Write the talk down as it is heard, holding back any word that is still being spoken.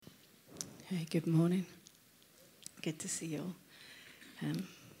Hey, good morning. Good to see you all.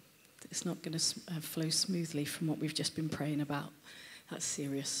 It's not going to flow smoothly from what we've just been praying about. That's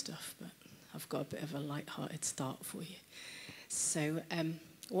serious stuff, but I've got a bit of a light-hearted start for you. So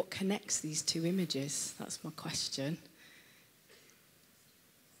what connects these two images? That's my question.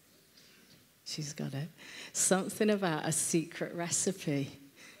 She's got it. Something about a secret recipe.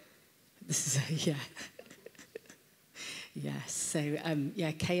 This is a, yeah. Yeah, so,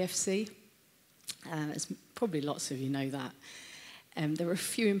 KFC. As probably lots of you know that. There are a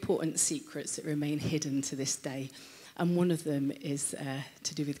few important secrets that remain hidden to this day, and one of them is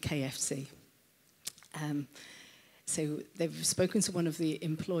to do with KFC. So they've spoken to one of the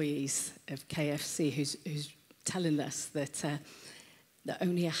employees of KFC who's telling us that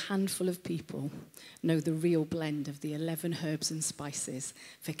only a handful of people know the real blend of the 11 herbs and spices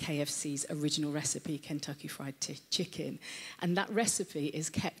for KFC's original recipe, Kentucky Fried Chicken. And that recipe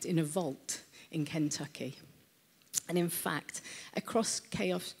is kept in a vault in Kentucky. And in fact, across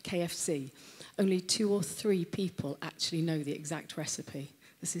KFC, only 2 or 3 people actually know the exact recipe.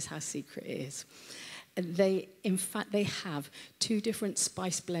 This is how secret it is. And they have 2 different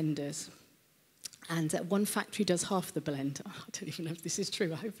spice blenders. And one factory does half the blend. I don't even know if this is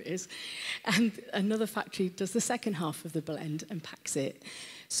true, I hope it is. And another factory does the second half of the blend and packs it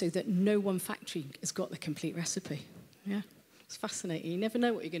so that no one factory has got the complete recipe. Yeah, it's fascinating. You never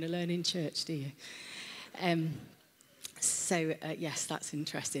know what you're going to learn in church, do you? Yes, that's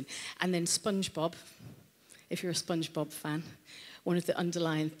interesting. And then SpongeBob, if you're a SpongeBob fan, one of the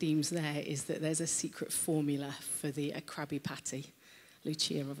underlying themes there is that there's a secret formula for the Krabby Patty.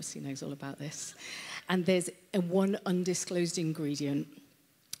 Lucia obviously knows all about this. And there's one undisclosed ingredient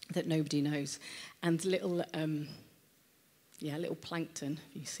that nobody knows. And little Plankton,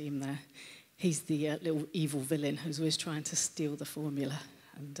 you see him there, he's the little evil villain who's always trying to steal the formula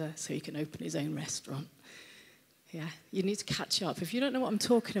and so he can open his own restaurant. Yeah, you need to catch up. If you don't know what I'm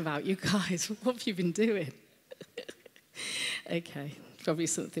talking about, you guys, what have you been doing? Okay, probably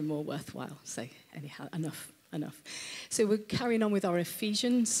something more worthwhile. So anyhow, enough. So we're carrying on with our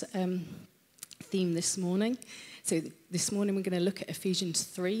Ephesians theme this morning. So this morning we're going to look at Ephesians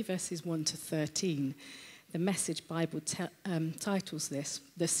 3, verses 1 to 13. The Message Bible titles this,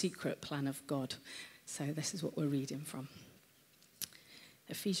 The Secret Plan of God. So this is what we're reading from.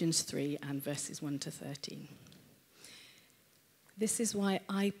 Ephesians 3 and verses 1 to 13. This is why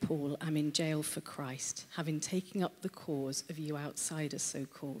I, Paul, am in jail for Christ, having taken up the cause of you outsiders,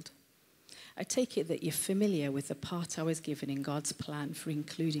 so-called. I take it that you're familiar with the part I was given in God's plan for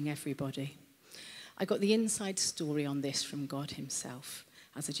including everybody. I got the inside story on this from God himself,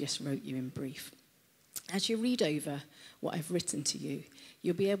 as I just wrote you in brief. As you read over what I've written to you,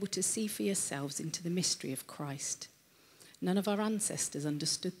 you'll be able to see for yourselves into the mystery of Christ. None of our ancestors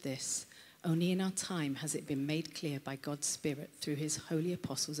understood this. Only in our time has it been made clear by God's Spirit through his holy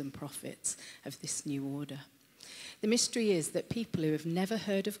apostles and prophets of this new order. The mystery is that people who have never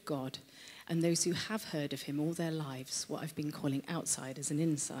heard of God and those who have heard of him all their lives, what I've been calling outsiders and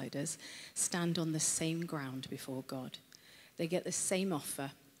insiders, stand on the same ground before God. They get the same offer,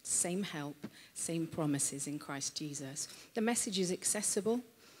 same help, same promises in Christ Jesus. The message is accessible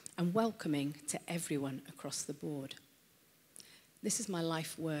and welcoming to everyone across the board. This is my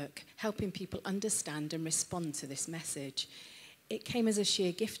life work, helping people understand and respond to this message. It came as a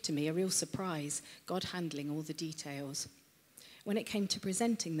sheer gift to me, a real surprise, God handling all the details. When it came to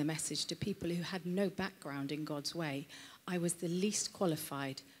presenting the message to people who had no background in God's way, I was the least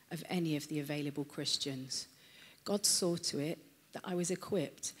qualified of any of the available Christians. God saw to it that I was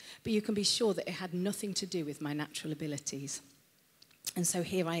equipped, but you can be sure that it had nothing to do with my natural abilities. And so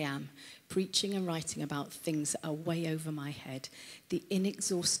here I am, preaching and writing about things that are way over my head, the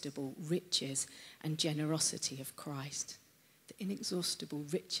inexhaustible riches and generosity of Christ. The inexhaustible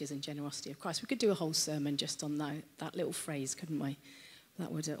riches and generosity of Christ. We could do a whole sermon just on that little phrase, couldn't we?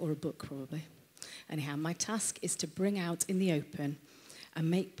 That would, or a book probably. Anyhow, my task is to bring out in the open and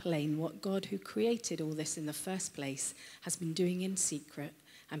make plain what God, who created all this in the first place, has been doing in secret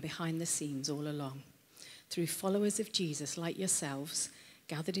and behind the scenes all along. Through followers of Jesus like yourselves,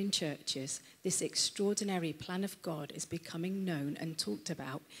 gathered in churches, this extraordinary plan of God is becoming known and talked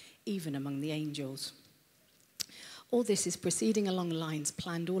about even among the angels. All this is proceeding along lines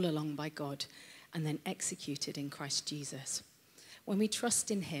planned all along by God and then executed in Christ Jesus. When we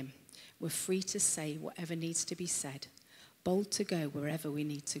trust in him, we're free to say whatever needs to be said, bold to go wherever we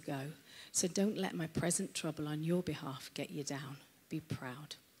need to go. So don't let my present trouble on your behalf get you down. Be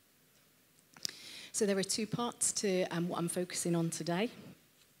proud. So there are 2 parts to what I'm focusing on today.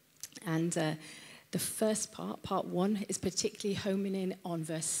 And The first part 1, is particularly homing in on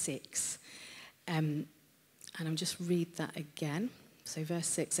verse 6. And I'll just read that again. So verse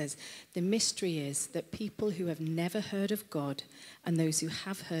 6 says, "The mystery is that people who have never heard of God and those who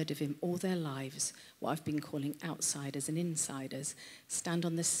have heard of him all their lives, what I've been calling outsiders and insiders, stand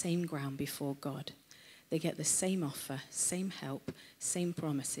on the same ground before God. They get the same offer, same help, same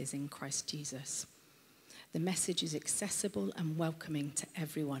promises in Christ Jesus. The message is accessible and welcoming to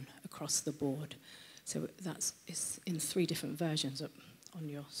everyone across the board." So it's in 3 different versions up on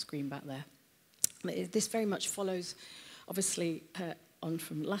your screen back there. This very much follows, obviously, on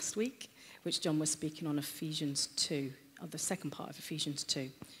from last week, which John was speaking on Ephesians 2, or the second part of Ephesians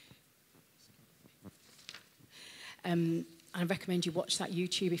 2. I recommend you watch that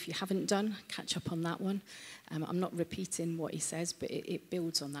YouTube if you haven't done. Catch up on that one. I'm not repeating what he says, but it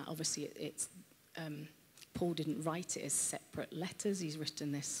builds on that. Obviously, Paul didn't write it as separate letters. He's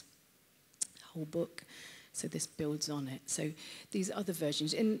written this whole book. So this builds on it. So these other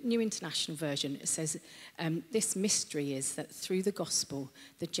versions, in New International Version, it says, this mystery is that through the gospel,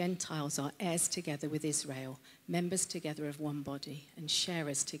 the Gentiles are heirs together with Israel, members together of one body, and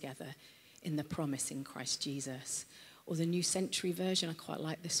sharers together in the promise in Christ Jesus. Or the New Century Version, I quite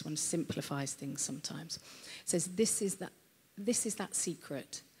like this one, simplifies things sometimes. It says, this is that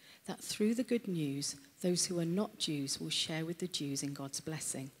secret, that through the good news, those who are not Jews will share with the Jews in God's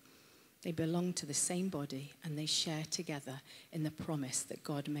blessing. They belong to the same body and they share together in the promise that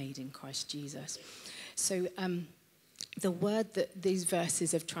God made in Christ Jesus. So the word that these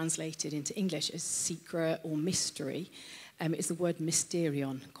verses have translated into English as secret or mystery is the word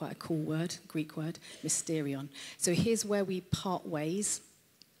mysterion, quite a cool word, Greek word, mysterion. So here's where we part ways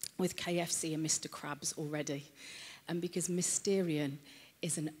with KFC and Mr. Krabs already. Because mysterion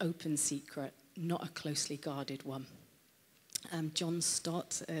is an open secret, not a closely guarded one. John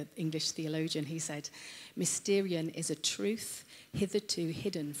Stott, an English theologian, he said, "Mysterion is a truth hitherto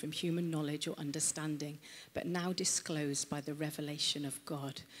hidden from human knowledge or understanding, but now disclosed by the revelation of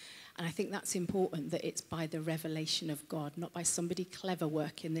God." And I think that's important, that it's by the revelation of God, not by somebody clever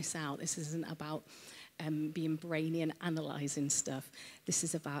working this out. This isn't about being brainy and analysing stuff. This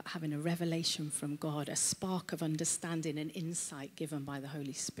is about having a revelation from God, a spark of understanding and insight given by the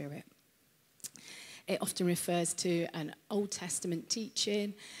Holy Spirit. It often refers to an Old Testament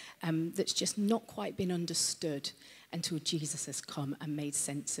teaching that's just not quite been understood until Jesus has come and made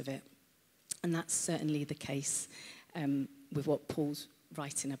sense of it. And that's certainly the case with what Paul's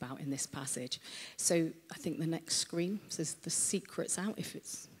writing about in this passage. So I think the next screen says the secret's out.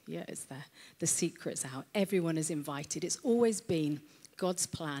 It's there. The secret's out. Everyone is invited. It's always been God's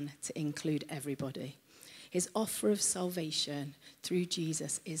plan to include everybody. His offer of salvation through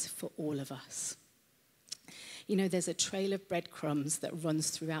Jesus is for all of us. You know, there's a trail of breadcrumbs that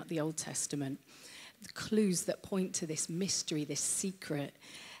runs throughout the Old Testament, the clues that point to this mystery, this secret,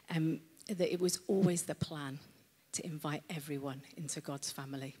 that it was always the plan to invite everyone into God's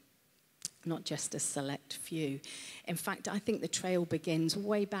family, not just a select few. In fact, I think the trail begins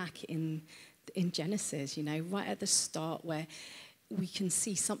way back in Genesis, you know, right at the start, where we can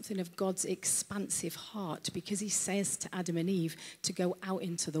see something of God's expansive heart, because he says to Adam and Eve to go out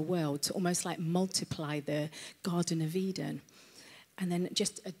into the world, to almost like multiply the Garden of Eden. And then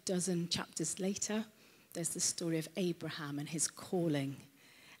just a dozen chapters later, there's the story of Abraham and his calling.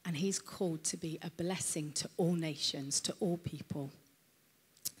 And he's called to be a blessing to all nations, to all people.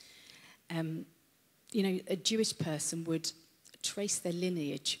 You know, a Jewish person would trace their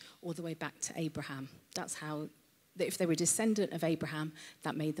lineage all the way back to Abraham. That's how, if they were a descendant of Abraham,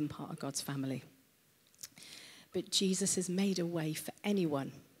 that made them part of God's family. But Jesus has made a way for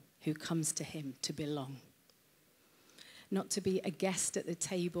anyone who comes to him to belong. Not to be a guest at the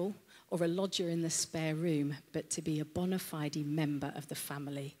table or a lodger in the spare room, but to be a bona fide member of the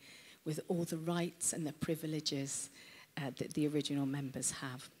family with all the rights and the privileges that the original members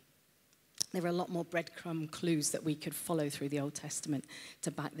have. There are a lot more breadcrumb clues that we could follow through the Old Testament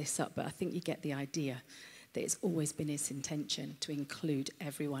to back this up, but I think you get the idea that it's always been his intention to include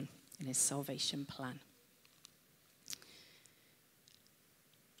everyone in his salvation plan.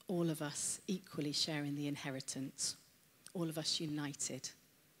 All of us equally sharing the inheritance, all of us united,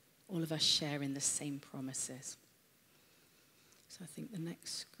 all of us sharing the same promises. So I think the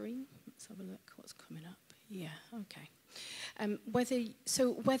next screen, let's have a look what's coming up. Yeah, okay.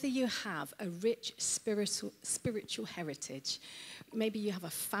 Whether you have a rich spiritual heritage, maybe you have a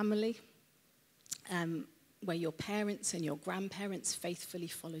family where your parents and your grandparents faithfully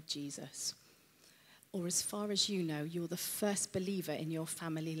followed Jesus, or as far as you know, you're the first believer in your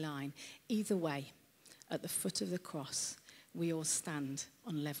family line. Either way, at the foot of the cross, we all stand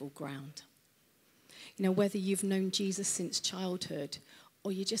on level ground. You know, whether you've known Jesus since childhood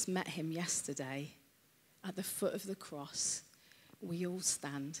or you just met him yesterday, at the foot of the cross, we all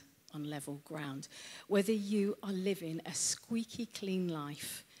stand on level ground. Whether you are living a squeaky clean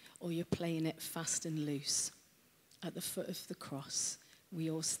life or you're playing it fast and loose, at the foot of the cross,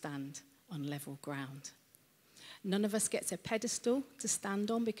 we all stand on level ground. None of us gets a pedestal to stand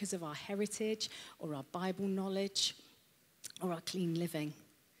on because of our heritage or our Bible knowledge or our clean living.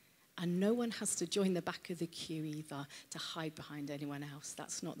 And no one has to join the back of the queue either to hide behind anyone else.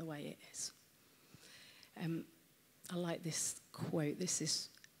 That's not the way it is. I like this quote. This is,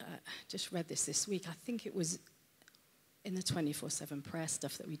 just read this week. I think it was in the 24/7 prayer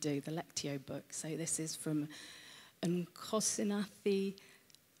stuff that we do, the Lectio book. So this is from Nkosinathi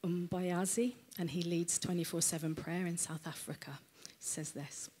Mbayazi, and he leads 24/7 prayer in South Africa. He says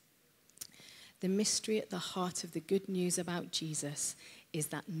this: "The mystery at the heart of the good news about Jesus is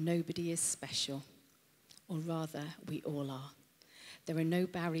that nobody is special, or rather, we all are. There are no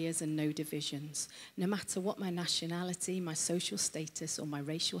barriers and no divisions. No matter what my nationality, my social status, or my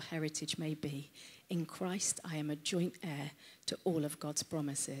racial heritage may be, in Christ I am a joint heir to all of God's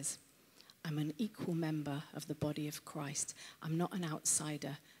promises. I'm an equal member of the body of Christ. I'm not an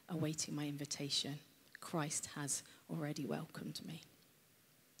outsider awaiting my invitation. Christ has already welcomed me."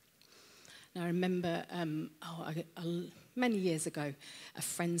 Now, I remember many years ago, a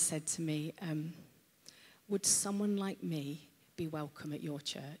friend said to me, "Would someone like me be welcome at your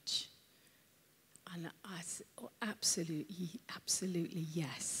church?" And I said, "Oh, absolutely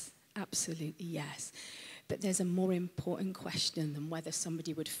yes. Absolutely yes. But there's a more important question than whether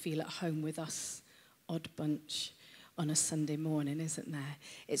somebody would feel at home with us, odd bunch, on a Sunday morning, isn't there?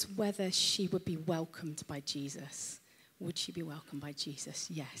 It's whether she would be welcomed by Jesus. Would she be welcomed by Jesus?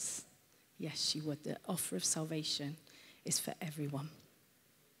 Yes. Yes, she would. The offer of salvation is for everyone.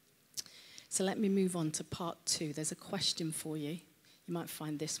 So let me move on to part 2. There's a question for you. You might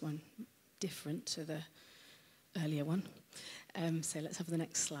find this one different to the earlier one. So let's have the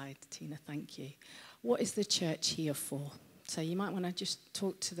next slide, Tina. Thank you. What is the church here for? So you might want to just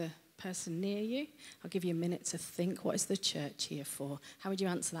talk to the person near you. I'll give you a minute to think. What is the church here for? How would you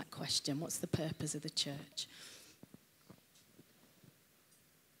answer that question? What's the purpose of the church?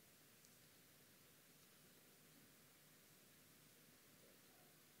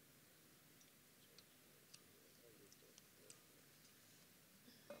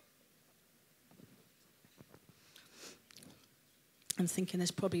 I'm thinking there's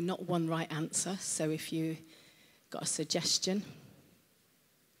probably not one right answer, so if you got a suggestion,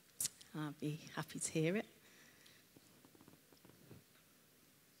 I'll be happy to hear it.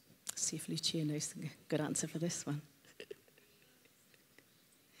 See if Lucia knows a good answer for this one.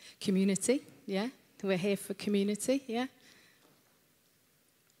 Community, yeah? We're here for community, yeah?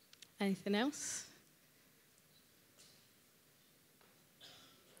 Anything else?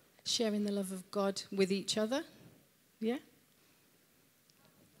 Sharing the love of God with each other, yeah?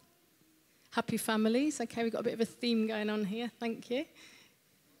 Happy families. Okay, we've got a bit of a theme going on here. Thank you.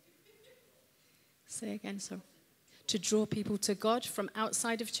 Say again, sorry. To draw people to God from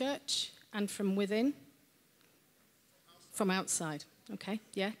outside of church and from within? From outside. Okay,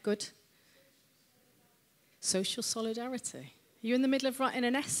 yeah, good. Social solidarity. Are you in the middle of writing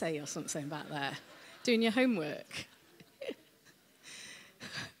an essay or something back there? Doing your homework?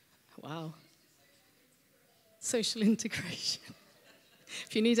 Wow. Social integration.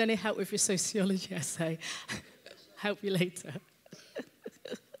 If you need any help with your sociology essay, help you later.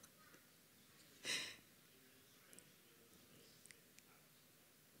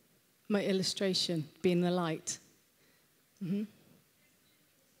 My illustration, being the light. Mm-hmm.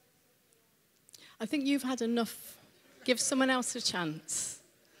 I think you've had enough. Give someone else a chance.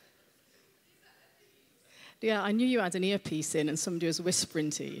 Yeah, I knew you had an earpiece in and somebody was whispering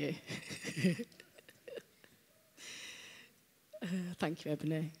to you. Thank you,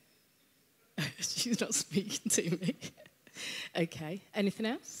 Ebony. She's not speaking to me. Okay, anything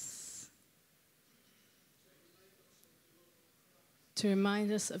else? To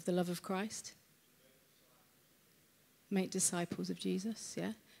remind us of the love of Christ. Make disciples of Jesus,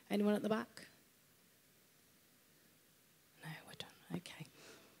 yeah? Anyone at the back? No, we're done. Okay.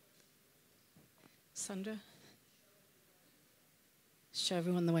 Sandra? Show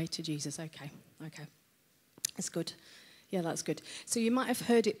everyone the way to Jesus. Okay. That's good. Yeah, that's good. So you might have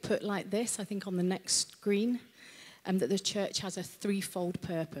heard it put like this, I think on the next screen, that the church has a threefold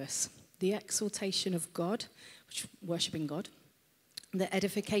purpose. The exaltation of God, which worshipping God. The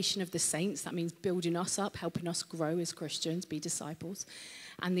edification of the saints, that means building us up, helping us grow as Christians, be disciples.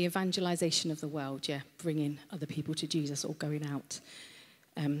 And the evangelization of the world, yeah, bringing other people to Jesus or going out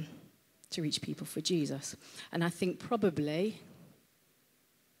to reach people for Jesus. And I think probably,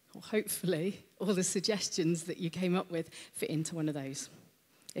 or hopefully, all the suggestions that you came up with fit into one of those.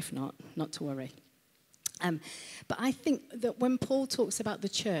 If not, not to worry. But I think that when Paul talks about the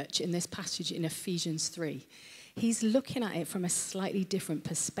church in this passage in Ephesians 3, he's looking at it from a slightly different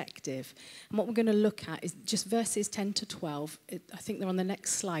perspective. And what we're going to look at is just verses 10 to 12. I think they're on the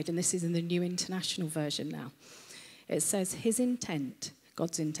next slide, and this is in the New International Version now. It says, his intent,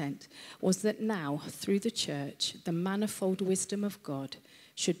 God's intent, was that now, through the church, the manifold wisdom of God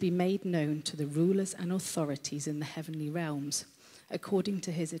should be made known to the rulers and authorities in the heavenly realms, according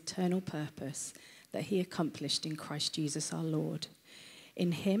to his eternal purpose that he accomplished in Christ Jesus our Lord.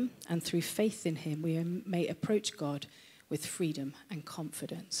 In him and through faith in him, we may approach God with freedom and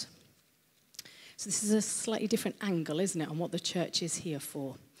confidence. So this is a slightly different angle, isn't it, on what the church is here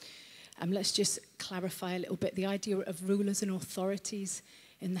for. Let's just clarify a little bit the idea of rulers and authorities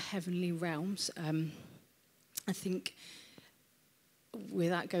in the heavenly realms. I think,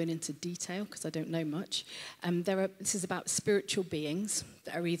 without going into detail, because I don't know much, this is about spiritual beings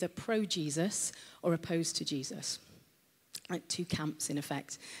that are either pro-Jesus or opposed to Jesus. Like two camps, in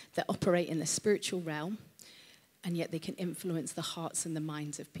effect, that operate in the spiritual realm, and yet they can influence the hearts and the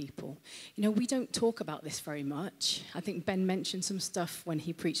minds of people. You know, we don't talk about this very much. I think Ben mentioned some stuff when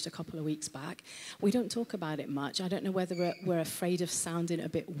he preached a couple of weeks back. We don't talk about it much. I don't know whether we're afraid of sounding a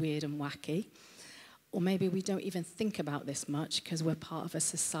bit weird and wacky, or maybe we don't even think about this much because we're part of a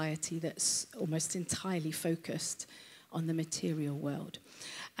society that's almost entirely focused on the material world.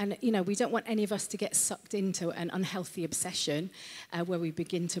 And, you know, we don't want any of us to get sucked into an unhealthy obsession where we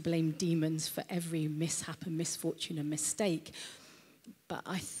begin to blame demons for every mishap and misfortune and mistake. But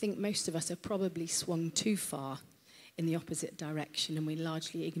I think most of us have probably swung too far in the opposite direction, and we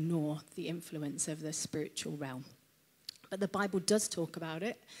largely ignore the influence of the spiritual realm. But the Bible does talk about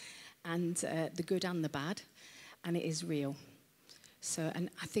it, and the good and the bad, and it is real. So, and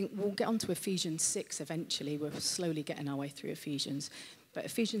I think we'll get on to Ephesians 6 eventually. We're slowly getting our way through Ephesians. But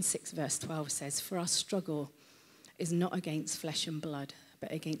Ephesians 6 verse 12 says, for our struggle is not against flesh and blood,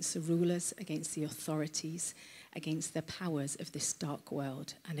 but against the rulers, against the authorities, against the powers of this dark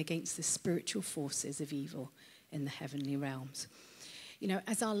world, and against the spiritual forces of evil in the heavenly realms. You know,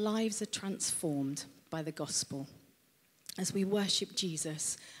 as our lives are transformed by the gospel, as we worship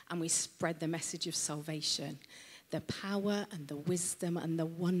Jesus and we spread the message of salvation, the power and the wisdom and the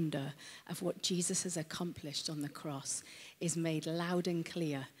wonder of what Jesus has accomplished on the cross is made loud and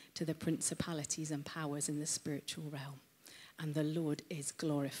clear to the principalities and powers in the spiritual realm. And the Lord is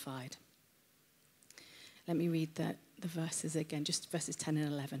glorified. Let me read the verses again, just verses 10 and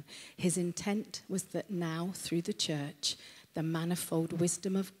 11. His intent was that now, through the church, the manifold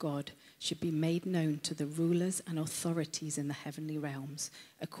wisdom of God should be made known to the rulers and authorities in the heavenly realms,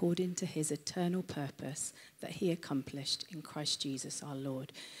 according to his eternal purpose that he accomplished in Christ Jesus our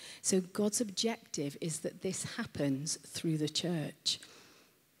Lord. So God's objective is that this happens through the church.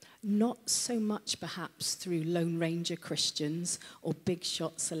 Not so much perhaps through Lone Ranger Christians or big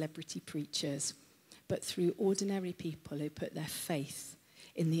shot celebrity preachers, but through ordinary people who put their faith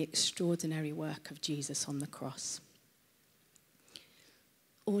in the extraordinary work of Jesus on the cross.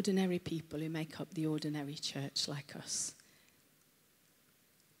 Ordinary people who make up the ordinary church like us,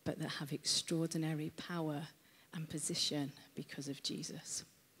 but that have extraordinary power and position because of Jesus.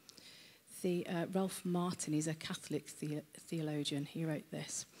 Ralph Martin, he's a Catholic theologian, he wrote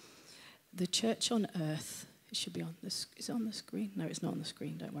this. The church on earth, it should be on this, is it on the screen? No, it's not on the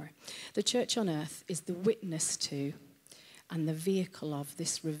screen, don't worry. The church on earth is the witness to and the vehicle of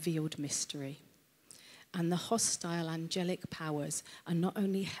this revealed mystery. And the hostile angelic powers are not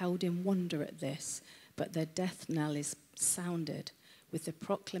only held in wonder at this, but their death knell is sounded with the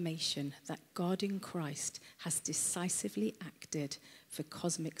proclamation that God in Christ has decisively acted for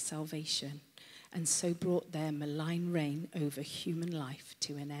cosmic salvation, and so brought their malign reign over human life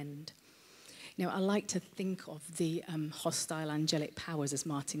to an end. You know, I like to think of the hostile angelic powers, as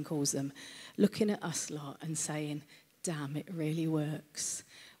Martin calls them, looking at us lot and saying, damn, it really works.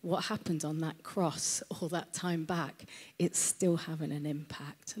 What happened on that cross all that time back, it's still having an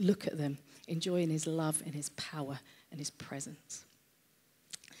impact. Look at them, enjoying his love and his power and his presence.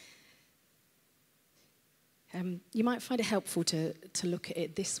 You might find it helpful to look at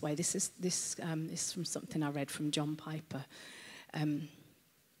it this way. This is from something I read from John Piper.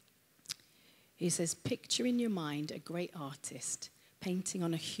 He says, picture in your mind a great artist painting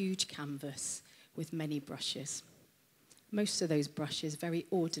on a huge canvas with many brushes. Most of those brushes very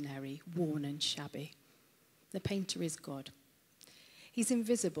ordinary, worn and shabby. The painter is God. He's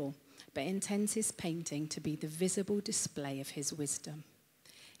invisible, but intends his painting to be the visible display of his wisdom.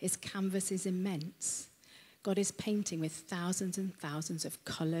 His canvas is immense. God is painting with thousands and thousands of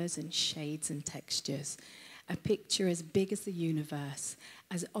colours and shades and textures. A picture as big as the universe,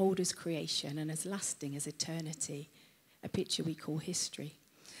 as old as creation, and as lasting as eternity. A picture we call history.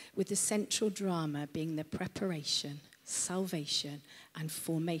 With the central drama being the preparation, salvation, and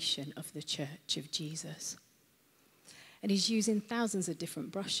formation of the Church of Jesus. And he's using thousands of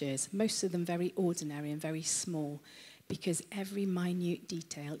different brushes, most of them very ordinary and very small, because every minute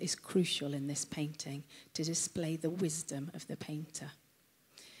detail is crucial in this painting to display the wisdom of the painter.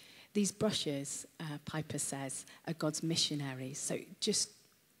 These brushes, Piper says, are God's missionaries. So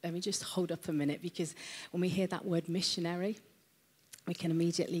let me just hold up a minute, because when we hear that word missionary, we can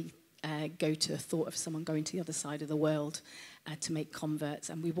immediately go to a thought of someone going to the other side of the world to make converts.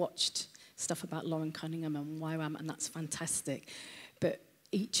 And we watched stuff about Lauren Cunningham and YWAM, and that's fantastic. But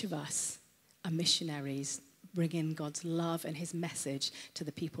each of us are missionaries, bringing God's love and his message to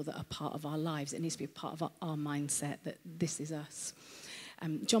the people that are part of our lives. It needs to be part of our mindset that this is us.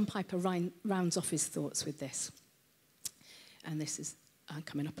 John Piper rounds off his thoughts with this. And this is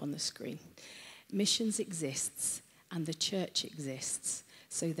coming up on the screen. Missions exists and the church exists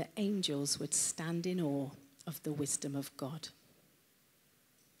so that angels would stand in awe of the wisdom of God.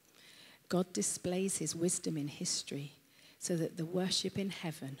 God displays his wisdom in history so that the worship in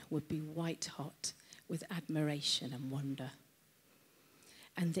heaven would be white hot with admiration and wonder.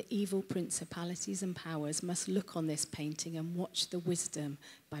 And the evil principalities and powers must look on this painting and watch the wisdom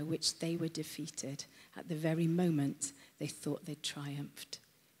by which they were defeated at the very moment they thought they'd triumphed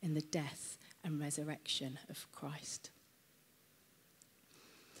in the death and resurrection of Christ.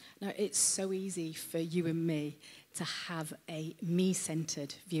 Now, it's so easy for you and me to have a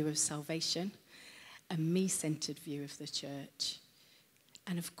me-centered view of salvation, a me-centered view of the church.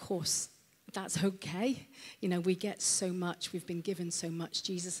 And of course, that's okay. You know, we get so much. We've been given so much.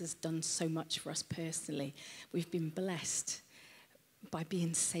 Jesus has done so much for us personally. We've been blessed by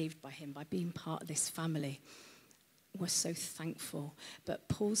being saved by him, by being part of this family. We're so thankful. But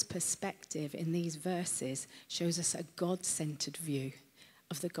Paul's perspective in these verses shows us a God-centered view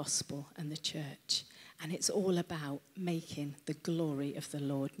of the gospel and the church. And it's all about making the glory of the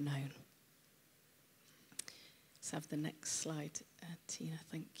Lord known. Let's have the next slide, Tina,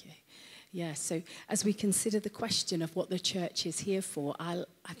 thank you. Yeah, so as we consider the question of what the church is here for, I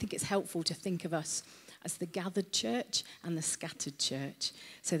think it's helpful to think of us as the gathered church and the scattered church.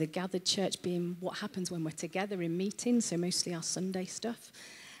 So the gathered church being what happens when we're together in meetings, so mostly our Sunday stuff,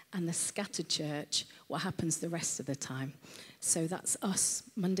 and the scattered church, what happens the rest of the time. So that's us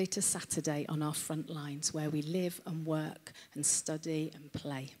Monday to Saturday on our front lines where we live and work and study and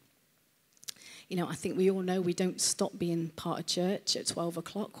play. You know, I think we all know we don't stop being part of church at 12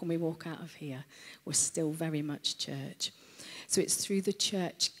 o'clock when we walk out of here. We're still very much church. So it's through the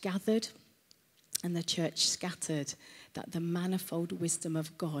church gathered and the church scattered that the manifold wisdom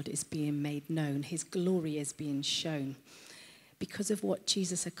of God is being made known. His glory is being shown. Because of what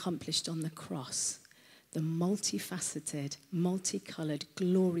Jesus accomplished on the cross, the multifaceted, multicolored,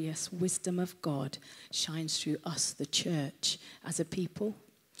 glorious wisdom of God shines through us, the church, as a people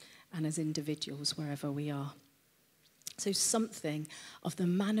and as individuals wherever we are. So something of the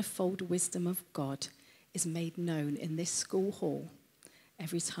manifold wisdom of God is made known in this school hall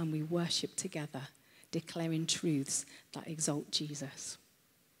every time we worship together, declaring truths that exalt Jesus.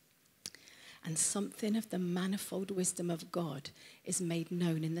 And something of the manifold wisdom of God is made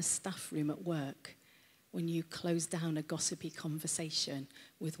known in the staff room at work when you close down a gossipy conversation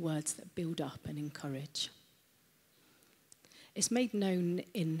with words that build up and encourage. It's made known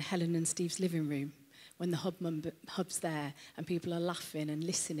in Helen and Steve's living room when the hub's there and people are laughing and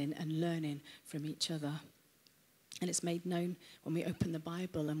listening and learning from each other. And it's made known when we open the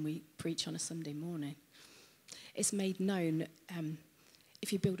Bible and we preach on a Sunday morning. It's made known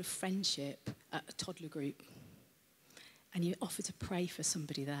if you build a friendship at a toddler group and you offer to pray for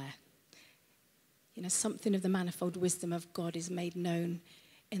somebody there. You know, something of the manifold wisdom of God is made known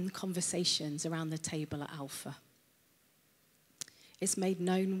in conversations around the table at Alpha. It's made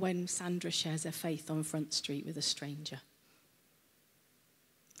known when Sandra shares her faith on Front Street with a stranger.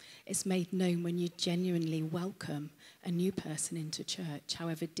 It's made known when you genuinely welcome a new person into church,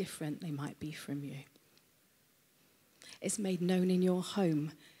 however different they might be from you. It's made known in your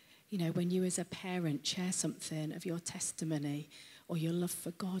home, you know, when you as a parent share something of your testimony or your love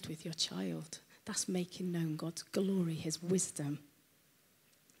for God with your child. That's making known God's glory, his wisdom.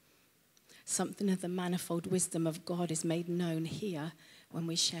 Something of the manifold wisdom of God is made known here when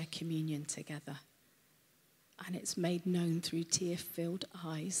we share communion together. And it's made known through tear-filled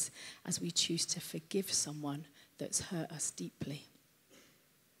eyes as we choose to forgive someone that's hurt us deeply.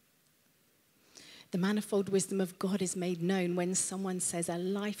 The manifold wisdom of God is made known when someone says a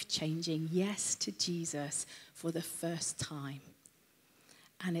life-changing yes to Jesus for the first time.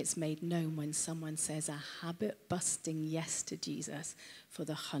 And it's made known when someone says a habit-busting yes to Jesus for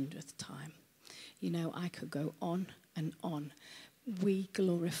the 100th time. You know, I could go on and on. We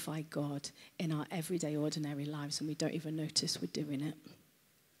glorify God in our everyday, ordinary lives, and we don't even notice we're doing it.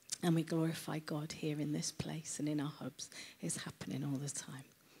 And we glorify God here in this place and in our hubs. It's happening all the time.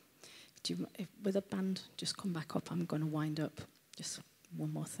 With a band, just come back up. I'm going to wind up. Just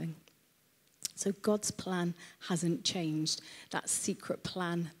one more thing. So God's plan hasn't changed. That secret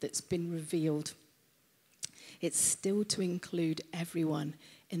plan that's been revealed. It's still to include everyone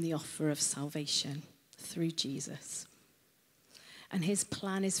in the offer of salvation through Jesus. And his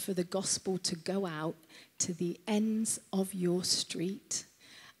plan is for the gospel to go out to the ends of your street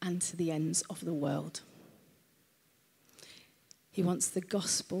and to the ends of the world. He wants the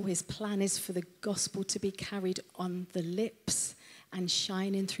gospel. His plan is for the gospel to be carried on the lips and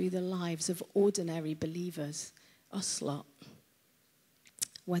shining through the lives of ordinary believers, us lot.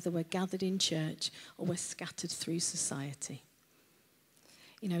 Whether we're gathered in church or we're scattered through society.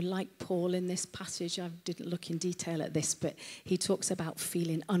 You know, like Paul in this passage, I didn't look in detail at this, but he talks about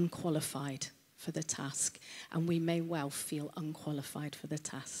feeling unqualified for the task. And we may well feel unqualified for the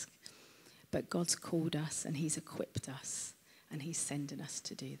task. But God's called us and he's equipped us. And he's sending us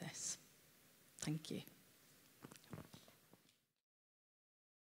to do this. Thank you.